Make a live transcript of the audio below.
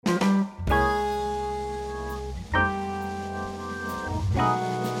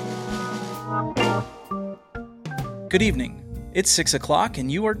Good evening. It's 6 o'clock and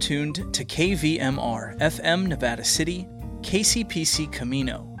you are tuned to KVMR, FM Nevada City, KCPC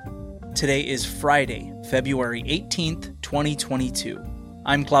Camino. Today is Friday, February 18th, 2022.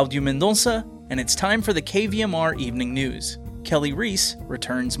 I'm Claudio Mendonça, and it's time for the KVMR Evening News. Kelly Reese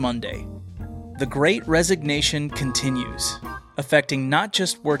returns Monday. The Great Resignation continues, affecting not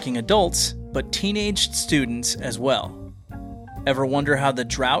just working adults, but teenage students as well. Ever wonder how the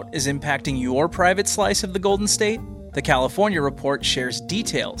drought is impacting your private slice of the Golden State? The California Report shares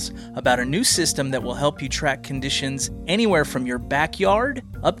details about a new system that will help you track conditions anywhere from your backyard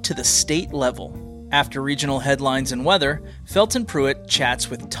up to the state level. After regional headlines and weather, Felton Pruitt chats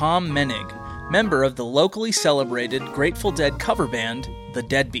with Tom Menig, member of the locally celebrated Grateful Dead cover band, The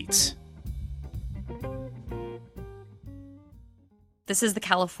Deadbeats. This is the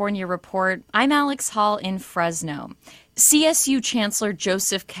California Report. I'm Alex Hall in Fresno. CSU Chancellor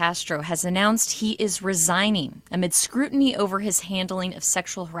Joseph Castro has announced he is resigning amid scrutiny over his handling of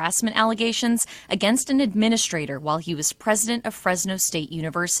sexual harassment allegations against an administrator while he was president of Fresno State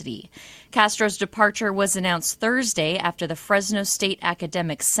University. Castro's departure was announced Thursday after the Fresno State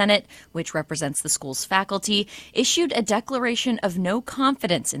Academic Senate, which represents the school's faculty, issued a declaration of no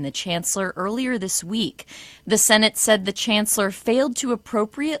confidence in the chancellor earlier this week. The Senate said the chancellor failed to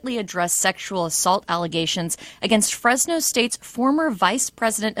appropriately address sexual assault allegations against Fresno State's former Vice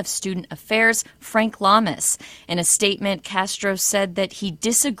President of Student Affairs, Frank Lamas. In a statement, Castro said that he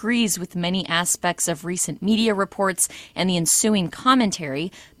disagrees with many aspects of recent media reports and the ensuing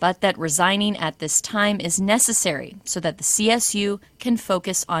commentary, but that resigning at this time is necessary so that the CSU can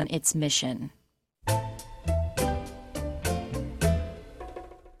focus on its mission.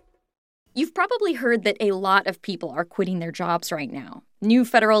 You've probably heard that a lot of people are quitting their jobs right now. New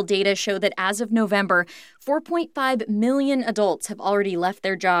federal data show that as of November, 4.5 million adults have already left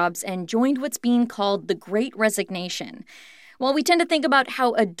their jobs and joined what's being called the Great Resignation. While we tend to think about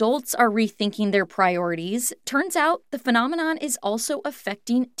how adults are rethinking their priorities, turns out the phenomenon is also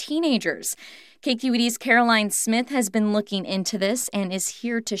affecting teenagers. KQED's Caroline Smith has been looking into this and is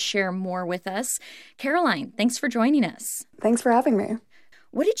here to share more with us. Caroline, thanks for joining us. Thanks for having me.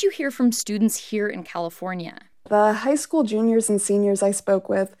 What did you hear from students here in California? The high school juniors and seniors I spoke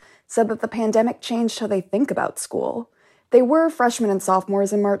with said that the pandemic changed how they think about school. They were freshmen and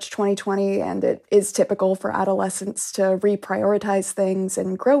sophomores in March 2020, and it is typical for adolescents to reprioritize things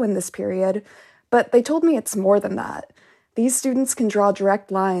and grow in this period, but they told me it's more than that. These students can draw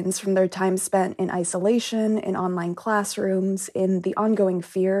direct lines from their time spent in isolation, in online classrooms, in the ongoing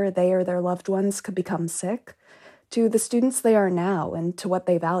fear they or their loved ones could become sick, to the students they are now and to what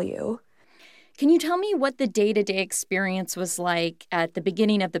they value. Can you tell me what the day-to-day experience was like at the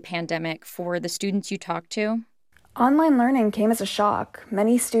beginning of the pandemic for the students you talked to? Online learning came as a shock.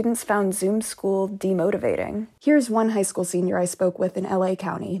 Many students found Zoom school demotivating. Here's one high school senior I spoke with in LA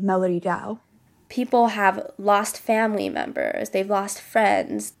County, Melody Dow. People have lost family members, they've lost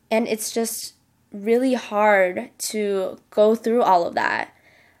friends, and it's just really hard to go through all of that.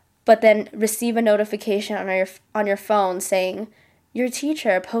 But then receive a notification on your phone saying, your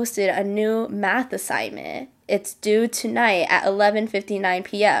teacher posted a new math assignment. It's due tonight at 11:59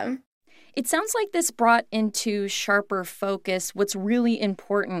 p.m. It sounds like this brought into sharper focus what's really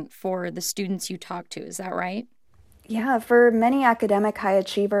important for the students you talk to. Is that right? Yeah, for many academic high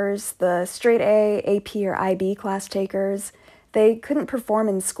achievers, the straight A, AP, or IB class takers, they couldn't perform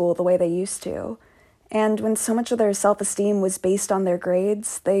in school the way they used to. And when so much of their self-esteem was based on their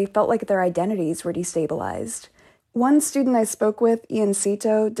grades, they felt like their identities were destabilized. One student I spoke with, Ian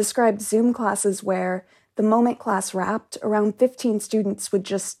Cito, described Zoom classes where, the moment class wrapped, around 15 students would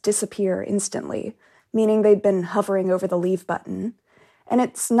just disappear instantly, meaning they'd been hovering over the leave button. And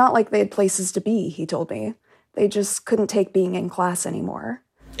it's not like they had places to be, he told me. They just couldn't take being in class anymore.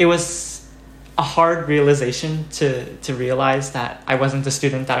 It was a hard realization to realize that I wasn't the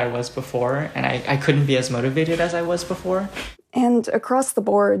student that I was before, and I couldn't be as motivated as I was before. And across the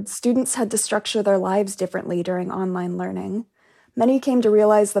board, students had to structure their lives differently during online learning. Many came to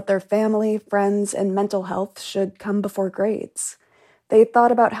realize that their family, friends, and mental health should come before grades. They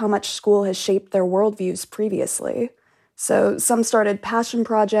thought about how much school has shaped their worldviews previously. So some started passion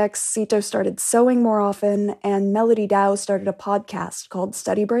projects, Cito started sewing more often, and Melody Dow started a podcast called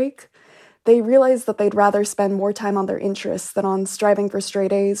Study Break. They realized that they'd rather spend more time on their interests than on striving for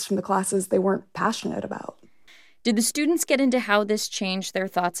straight A's from the classes they weren't passionate about. Did the students get into how this changed their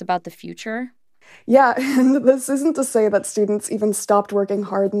thoughts about the future? Yeah, and this isn't to say that students even stopped working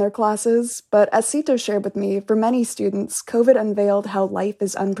hard in their classes, but as Cito shared with me, for many students, COVID unveiled how life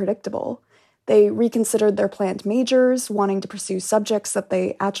is unpredictable. They reconsidered their planned majors, wanting to pursue subjects that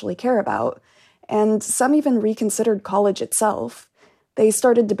they actually care about, and some even reconsidered college itself. They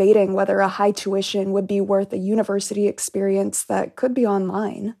started debating whether a high tuition would be worth a university experience that could be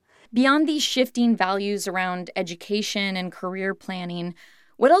online. Beyond these shifting values around education and career planning,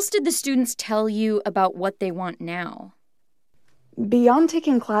 what else did the students tell you about what they want now? Beyond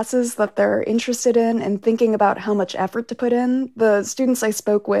taking classes that they're interested in and thinking about how much effort to put in, the students I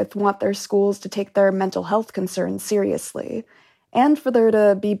spoke with want their schools to take their mental health concerns seriously, and for there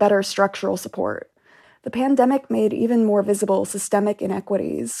to be better structural support. The pandemic made even more visible systemic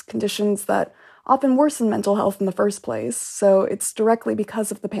inequities, conditions that often worsen mental health in the first place, so it's directly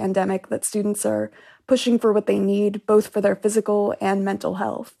because of the pandemic that students are pushing for what they need, both for their physical and mental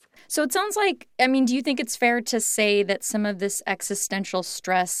health. So it sounds like, do you think it's fair to say that some of this existential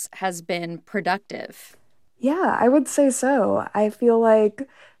stress has been productive? Yeah, I would say so. I feel like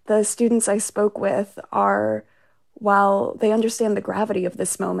the students I spoke with are, while they understand the gravity of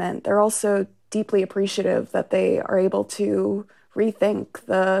this moment, they're also deeply appreciative that they are able to rethink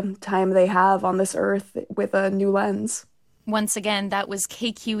the time they have on this earth with a new lens. Once again, that was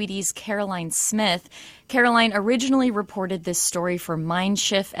KQED's Caroline Smith. Caroline originally reported this story for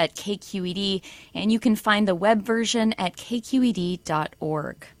Mindshift at KQED, and you can find the web version at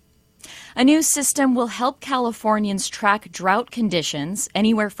kqed.org. A new system will help Californians track drought conditions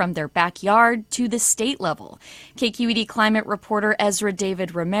anywhere from their backyard to the state level. KQED climate reporter Ezra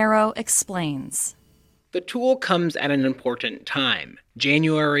David Romero explains. The tool comes at an important time.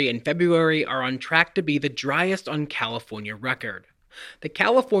 January and February are on track to be the driest on California record. The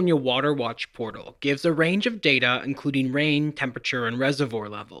California Water Watch portal gives a range of data including rain, temperature, and reservoir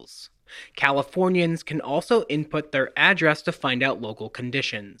levels. Californians can also input their address to find out local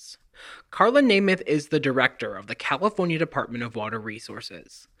conditions. Carla Namath is the director of the California Department of Water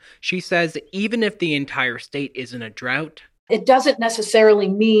Resources. She says even if the entire state is in a drought, it doesn't necessarily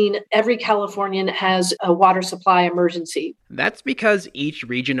mean every Californian has a water supply emergency. That's because each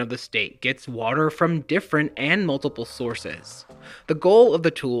region of the state gets water from different and multiple sources. The goal of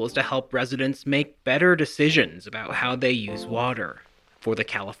the tool is to help residents make better decisions about how they use water. For the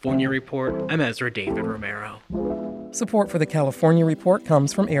California Report, I'm Ezra David Romero. Support for the California Report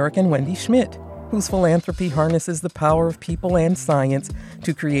comes from Eric and Wendy Schmidt, whose philanthropy harnesses the power of people and science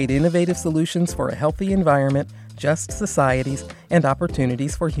to create innovative solutions for a healthy environment, just societies, and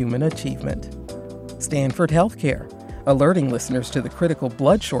opportunities for human achievement. Stanford Healthcare, alerting listeners to the critical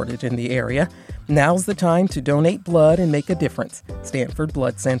blood shortage in the area. Now's the time to donate blood and make a difference.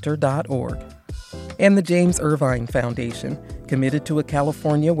 StanfordBloodCenter.org. And the James Irvine Foundation, committed to a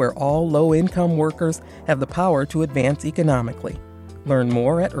California where all low-income workers have the power to advance economically. Learn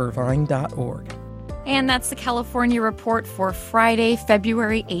more at irvine.org. And that's the California Report for Friday,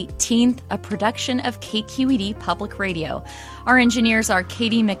 February 18th, a production of KQED Public Radio. Our engineers are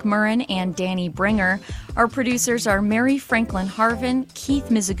Katie McMurran and Danny Bringer. Our producers are Mary Franklin Harvin, Keith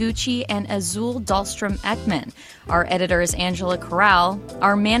Mizuguchi, and Azul Dahlstrom Ekman. Our editor is Angela Corral.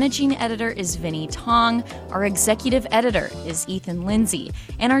 Our managing editor is Vinnie Tong. Our executive editor is Ethan Lindsay.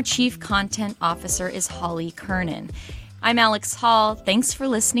 And our chief content officer is Holly Kernan. I'm Alex Hall. Thanks for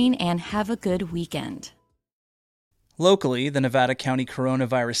listening and have a good weekend. Locally, the Nevada County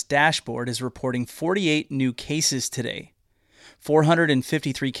Coronavirus Dashboard is reporting 48 new cases today.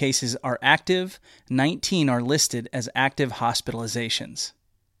 453 cases are active, 19 are listed as active hospitalizations.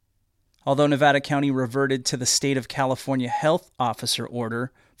 Although Nevada County reverted to the State of California Health Officer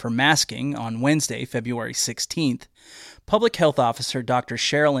order for masking on Wednesday, February 16th, Public Health Officer Dr.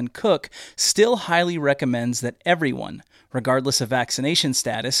 Sherilyn Cook still highly recommends that everyone, regardless of vaccination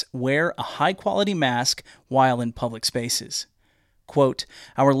status, wear a high-quality mask while in public spaces. Quote,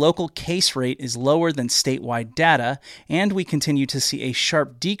 "Our local case rate is lower than statewide data, and we continue to see a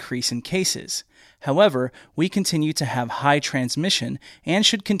sharp decrease in cases. However, we continue to have high transmission and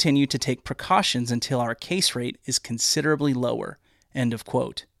should continue to take precautions until our case rate is considerably lower." End of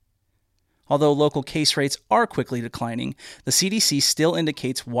quote. Although local case rates are quickly declining, the CDC still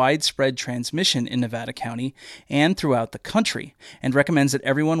indicates widespread transmission in Nevada County and throughout the country, and recommends that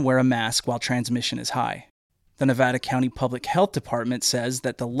everyone wear a mask while transmission is high. The Nevada County Public Health Department says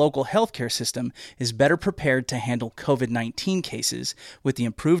that the local healthcare system is better prepared to handle COVID-19 cases with the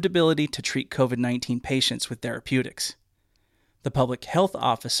improved ability to treat COVID-19 patients with therapeutics. The public health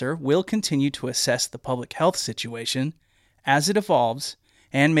officer will continue to assess the public health situation as it evolves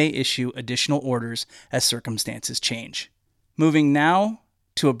and may issue additional orders as circumstances change. Moving now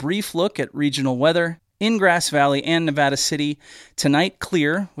to a brief look at regional weather. In Grass Valley and Nevada City, tonight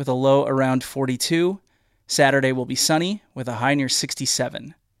clear with a low around 42. Saturday will be sunny with a high near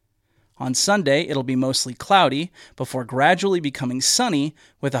 67. On Sunday, it'll be mostly cloudy before gradually becoming sunny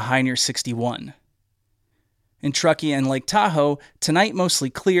with a high near 61. In Truckee and Lake Tahoe, tonight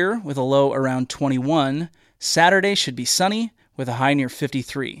mostly clear with a low around 21. Saturday should be sunny with a high near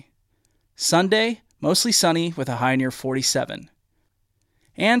 53. Sunday, mostly sunny with a high near 47.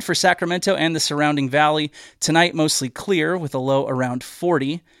 And for Sacramento and the surrounding valley, tonight mostly clear with a low around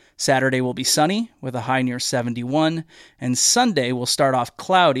 40. Saturday will be sunny with a high near 71. And Sunday will start off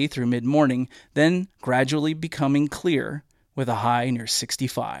cloudy through mid-morning, then gradually becoming clear with a high near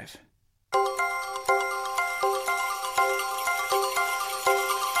 65.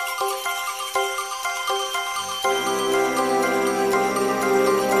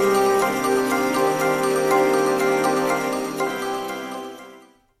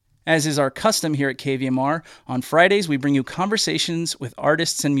 As is our custom here at KVMR, on Fridays we bring you conversations with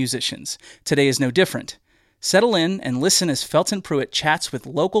artists and musicians. Today is no different. Settle in and listen as Felton Pruitt chats with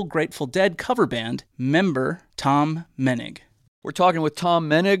local Grateful Dead cover band member Tom Menig. We're talking with Tom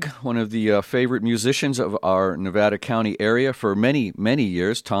Menig, one of the favorite musicians of our Nevada County area for many, many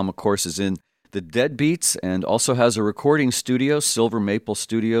years. Tom, of course, is in the Deadbeats and also has a recording studio, Silver Maple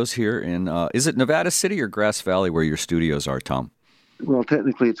Studios here in, is it Nevada City or Grass Valley where your studios are, Tom? Well,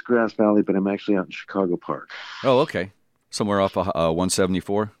 technically it's Grass Valley, but I'm actually out in Chicago Park. Oh, okay. Somewhere off of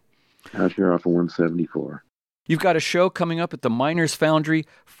 174? Out here off of 174. You've got a show coming up at the Miners Foundry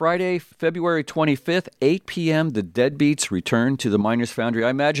Friday, February 25th, 8 p.m. The Deadbeats return to the Miners Foundry.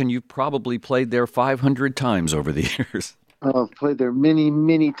 I imagine you've probably played there 500 times over the years. I've played there many,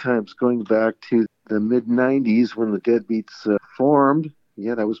 many times, going back to the mid-'90s when the Deadbeats formed.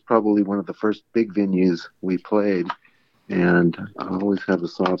 Yeah, that was probably one of the first big venues we played. And I always have a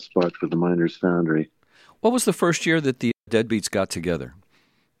soft spot for the Miners Foundry. What was the first year that the Deadbeats got together?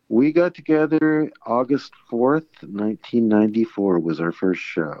 We got together August 4th, 1994 was our first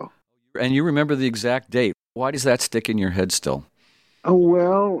show. And you remember the exact date. Why does that stick in your head still? Oh,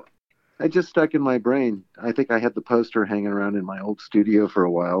 well, it just stuck in my brain. I think I had the poster hanging around in my old studio for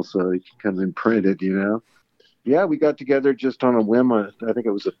a while, so it kind of imprinted, you know. Yeah, we got together just on a whim. I think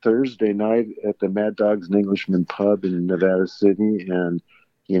it was a Thursday night at the Mad Dogs and Englishmen pub in Nevada City. And,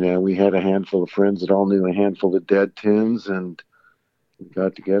 you know, we had a handful of friends that all knew a handful of Dead tunes. And we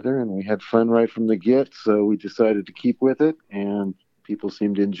got together and we had fun right from the get. So we decided to keep with it. And people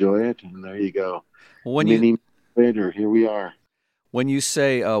seemed to enjoy it. And there you go. When Many later, here we are. When you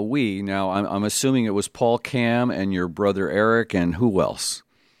say we, now I'm assuming it was Paul Cam and your brother Eric and who else?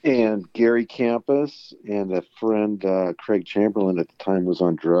 And Gary Campus and a friend, Craig Chamberlain at the time was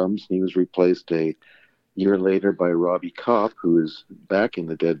on drums. He was replaced a year later by Robbie Kopp, who is back in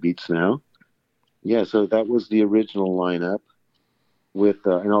the Deadbeats now. Yeah, so that was the original lineup with,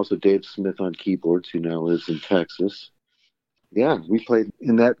 and also Dave Smith on keyboards, who now lives in Texas. Yeah, we played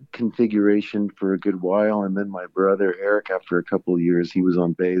in that configuration for a good while. And then my brother Eric, after a couple of years, he was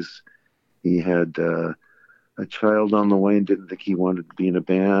on bass. He had a child on the way and didn't think he wanted to be in a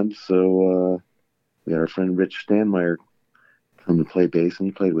band. So we had our friend Rich Stanmeyer come to play bass, and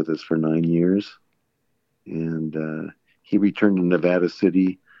he played with us for 9 years. And he returned to Nevada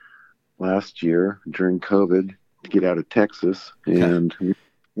City last year during COVID to get out of Texas. And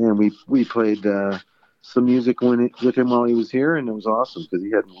we played some music with him while he was here, and it was awesome because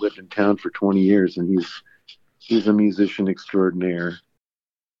he hadn't lived in town for 20 years, and he's a musician extraordinaire.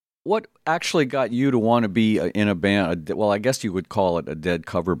 What actually got you to want to be in a band? Well, I guess you would call it a Dead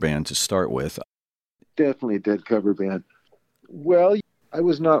cover band to start with. Definitely a Dead cover band. Well, I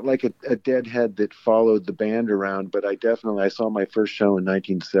was not like a Deadhead that followed the band around, but I saw my first show in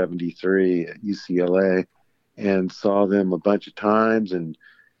 1973 at UCLA and saw them a bunch of times and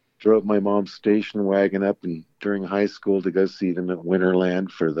drove my mom's station wagon up and during high school to go see them at Winterland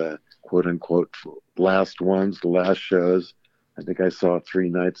for the quote-unquote last ones, the last shows. I think I saw 3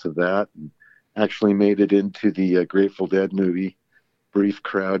 nights of that and actually made it into the Grateful Dead movie. Brief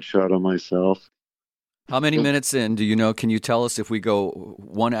crowd shot on myself. How many minutes in do you know? Can you tell us if we go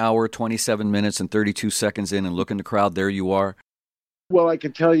 1 hour, 27 minutes, and 32 seconds in and look in the crowd, there you are? Well, I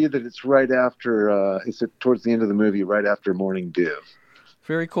can tell you that it's right after, it's towards the end of the movie, right after Morning Dew.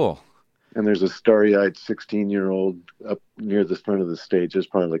 Very cool. And there's a starry-eyed 16-year-old up near the front of the stage. There's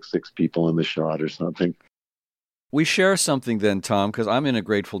probably like 6 people in the shot or something. We share something then, Tom, because I'm in a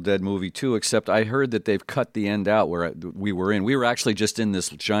Grateful Dead movie too, except I heard that they've cut the end out where we were in. We were actually just in this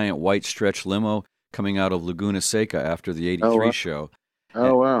giant white stretch limo coming out of Laguna Seca after the 83 show.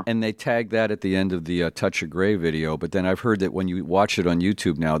 Oh, wow. And they tagged that at the end of the Touch of Grey video, but then I've heard that when you watch it on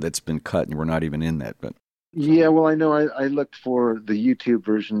YouTube now, that's been cut and we're not even in that. But yeah, well, I know I looked for the YouTube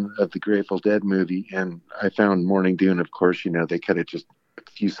version of the Grateful Dead movie, and I found Morning Dew, and of course, you know, they cut it just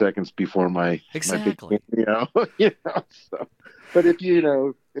a few seconds before my big exactly. So. But if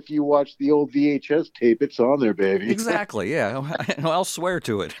if you watch the old VHS tape, it's on there, baby. Exactly, yeah. I'll swear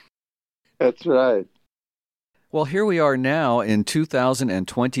to it. That's right. Well, here we are now in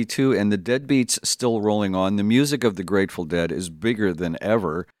 2022, and the Deadbeats still rolling on. The music of the Grateful Dead is bigger than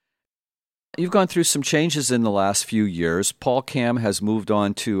ever. You've gone through some changes in the last few years. Paul Cam has moved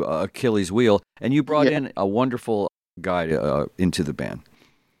on to Achilles Wheel, and you brought in a wonderful guy into the band.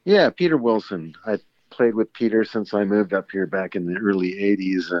 Yeah, Peter Wilson. I played with Peter since I moved up here back in the early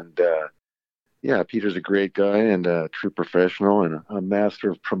 80s, and Peter's a great guy and a true professional and a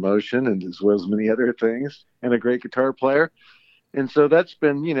master of promotion, and as well as many other things, and a great guitar player. And so that's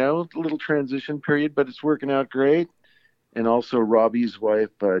been, a little transition period, but it's working out great. And also Robbie's wife,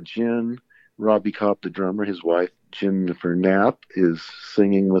 Jen, Robbie Kopp, the drummer, his wife, Jennifer Knapp, is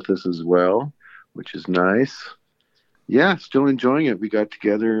singing with us as well, which is nice. Yeah, still enjoying it. We got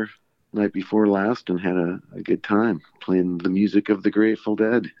together night before last and had a good time playing the music of the Grateful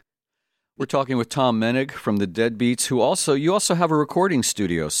Dead. We're talking with Tom Menig from the Deadbeats, you also have a recording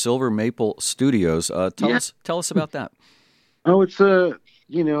studio, Silver Maple Studios. Tell us about that. Oh, it's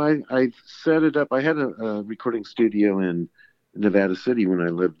I set it up. I had a recording studio in Nevada City when I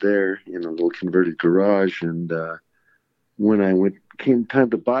lived there in a little converted garage, and when came time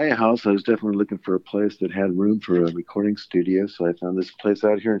to buy a house, I was definitely looking for a place that had room for a recording studio. So I found this place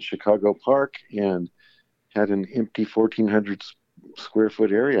out here in Chicago Park and had an empty 1,400 square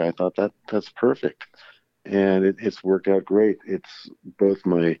foot area. I thought that's perfect, and it's worked out great. It's both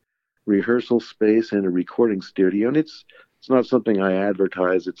my rehearsal space and a recording studio, and it's not something I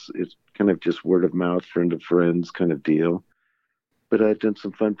advertise. It's kind of just word of mouth, friend of friends kind of deal. But I've done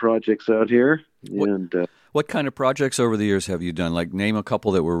some fun projects out here. What kind of projects over the years have you done? Like, name a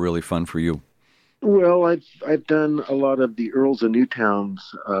couple that were really fun for you. Well, I've done a lot of the Earls of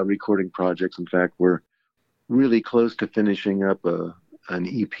Newtown's recording projects. In fact, we're really close to finishing up an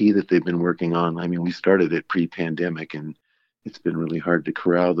EP that they've been working on. I mean, we started it pre-pandemic, and it's been really hard to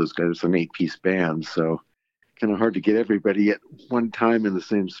corral those guys. It's an 8-piece band, so kind of hard to get everybody at one time in the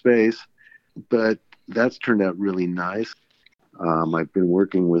same space. But that's turned out really nice. I've been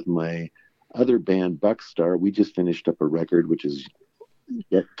working with my other band, Buckstar. We just finished up a record, which is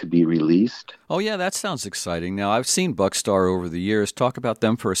yet to be released. Oh, yeah, that sounds exciting. Now, I've seen Buckstar over the years. Talk about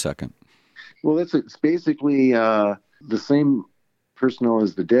them for a second. Well, it's basically the same personnel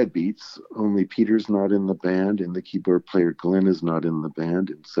as the Deadbeats, only Peter's not in the band, and the keyboard player Glenn is not in the band,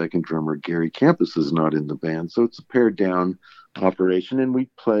 and second drummer Gary Campus is not in the band. So it's a pared down operation, and we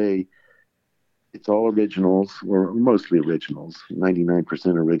play... It's all originals, or mostly originals,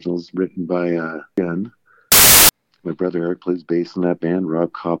 99% originals, written by Jen. My brother Eric plays bass in that band,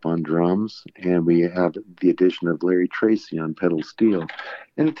 Rob Kopp on drums, and we have the addition of Larry Tracy on pedal steel.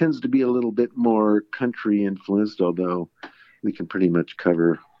 And it tends to be a little bit more country influenced, although we can pretty much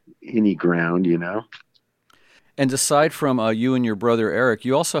cover any ground, And aside from you and your brother Eric,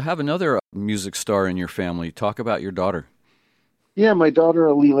 you also have another music star in your family. Talk about your daughter. Yeah, my daughter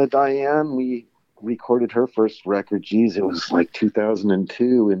Alila Diane, we recorded her first record. Geez, it was like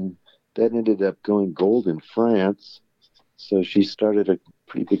 2002, and that ended up going gold in France. So she started a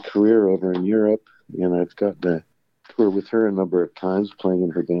pretty big career over in Europe, and I've got to tour with her a number of times playing in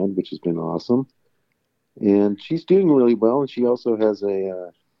her band, which has been awesome. And she's doing really well, and she also has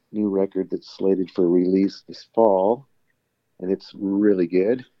a new record that's slated for release this fall, and it's really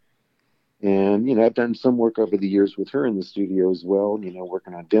good. And, I've done some work over the years with her in the studio as well,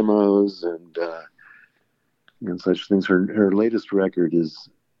 working on demos and such things. Her latest record is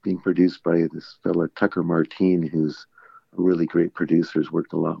being produced by this fella, Tucker Martine, who's a really great producer. He's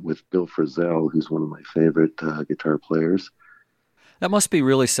worked a lot with Bill Frisell, who's one of my favorite guitar players. That must be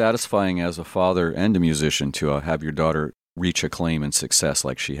really satisfying as a father and a musician to have your daughter reach acclaim and success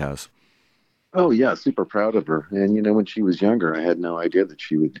like she has. Oh, yeah, super proud of her. And, when she was younger, I had no idea that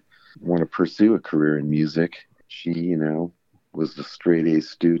she would want to pursue a career in music. She, was a straight A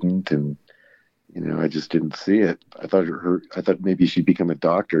student, and, I just didn't see it. I thought maybe she'd become a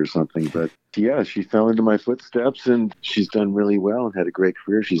doctor or something, but yeah, she fell into my footsteps, and she's done really well and had a great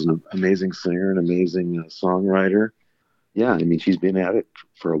career. She's an amazing singer, an amazing songwriter. Yeah, she's been at it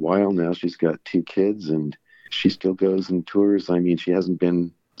for a while now. She's got 2 kids, and she still goes and tours. She hasn't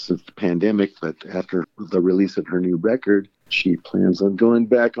been since the pandemic, but after the release of her new record, she plans on going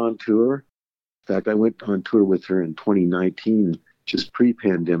back on tour. In fact, I went on tour with her in 2019, just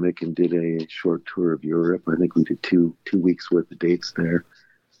pre-pandemic, and did a short tour of Europe. I think we did two weeks worth of dates there.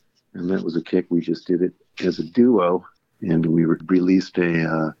 And that was a kick. We just did it as a duo, and we released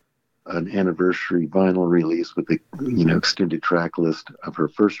an anniversary vinyl release with the extended track list of her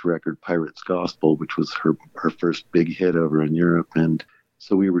first record, Pirate's Gospel, which was her first big hit over in Europe. And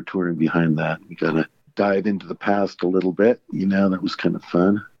So we were touring behind that. We got to dive into the past a little bit. That was kind of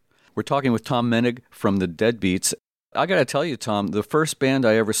fun. We're talking with Tom Menig from the Deadbeats. I got to tell you, Tom, the first band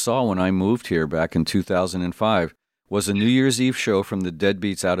I ever saw when I moved here back in 2005 was a New Year's Eve show from the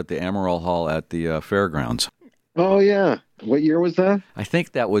Deadbeats out at the Amaral Hall at the fairgrounds. Oh, yeah. What year was that? I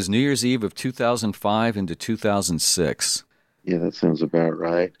think that was New Year's Eve of 2005 into 2006. Yeah, that sounds about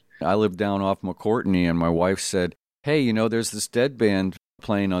right. I lived down off McCourtney, and my wife said, hey, there's this Dead band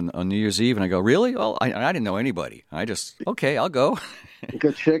playing on New Year's Eve. And I go, really? Well, I didn't know anybody. Okay, I'll go.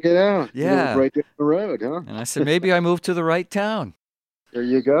 Go check it out. Yeah. Right down the road, huh? And I said, maybe I moved to the right town. There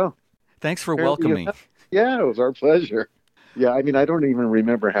you go. Thanks for welcoming. Yeah, it was our pleasure. Yeah, I don't even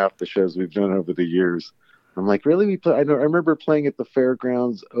remember half the shows we've done over the years. I'm like, really? I remember playing at the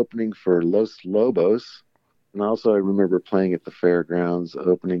fairgrounds opening for Los Lobos. And also I remember playing at the fairgrounds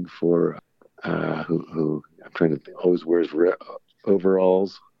opening for, who I'm trying to think, always wears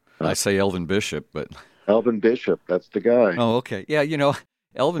overalls. I say Elvin Bishop, but... Elvin Bishop, that's the guy. Oh, okay. Yeah,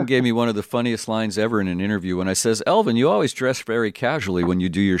 Elvin gave me one of the funniest lines ever in an interview when I says, Elvin, you always dress very casually when you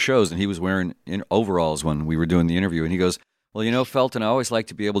do your shows. And he was wearing overalls when we were doing the interview. And he goes, well, Felton, I always like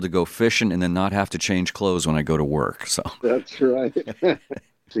to be able to go fishing and then not have to change clothes when I go to work. So that's right.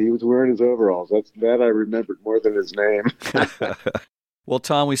 So he was wearing his overalls. That I remembered more than his name. Well,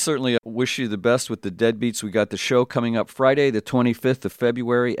 Tom, we certainly wish you the best with the Deadbeats. We got the show coming up Friday, the 25th of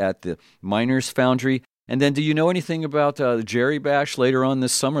February at the Miners Foundry. And then do you know anything about the Jerry Bash later on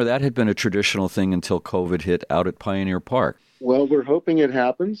this summer? That had been a traditional thing until COVID hit out at Pioneer Park. Well, we're hoping it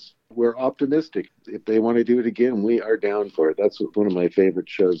happens. We're optimistic. If they want to do it again, we are down for it. That's one of my favorite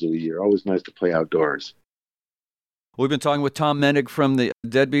shows of the year. Always nice to play outdoors. We've been talking with Tom Menig from the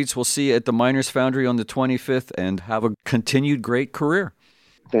Deadbeats. We'll see you at the Miners Foundry on the 25th and have a continued great career.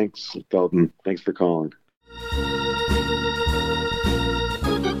 Thanks, Felton. Thanks for calling.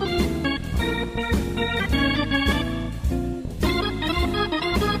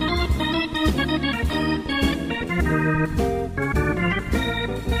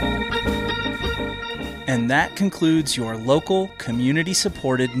 And that concludes your local,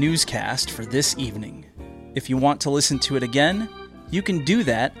 community-supported newscast for this evening. If you want to listen to it again, you can do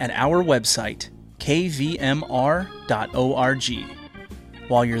that at our website, kvmr.org.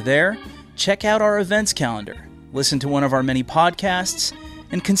 While you're there, check out our events calendar, listen to one of our many podcasts,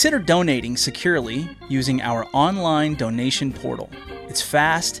 and consider donating securely using our online donation portal. It's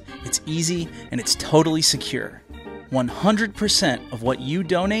fast, it's easy, and it's totally secure. 100% of what you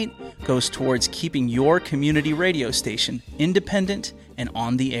donate goes towards keeping your community radio station independent and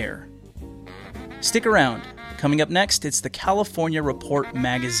on the air. Stick around. Coming up next, it's the California Report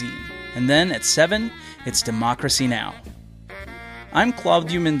magazine. And then at 7, it's Democracy Now! I'm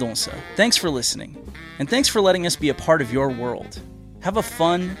Claudio Mendonça. Thanks for listening. And thanks for letting us be a part of your world. Have a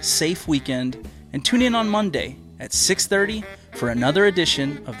fun, safe weekend, and tune in on Monday at 6:30 for another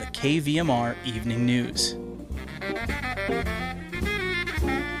edition of the KVMR Evening News.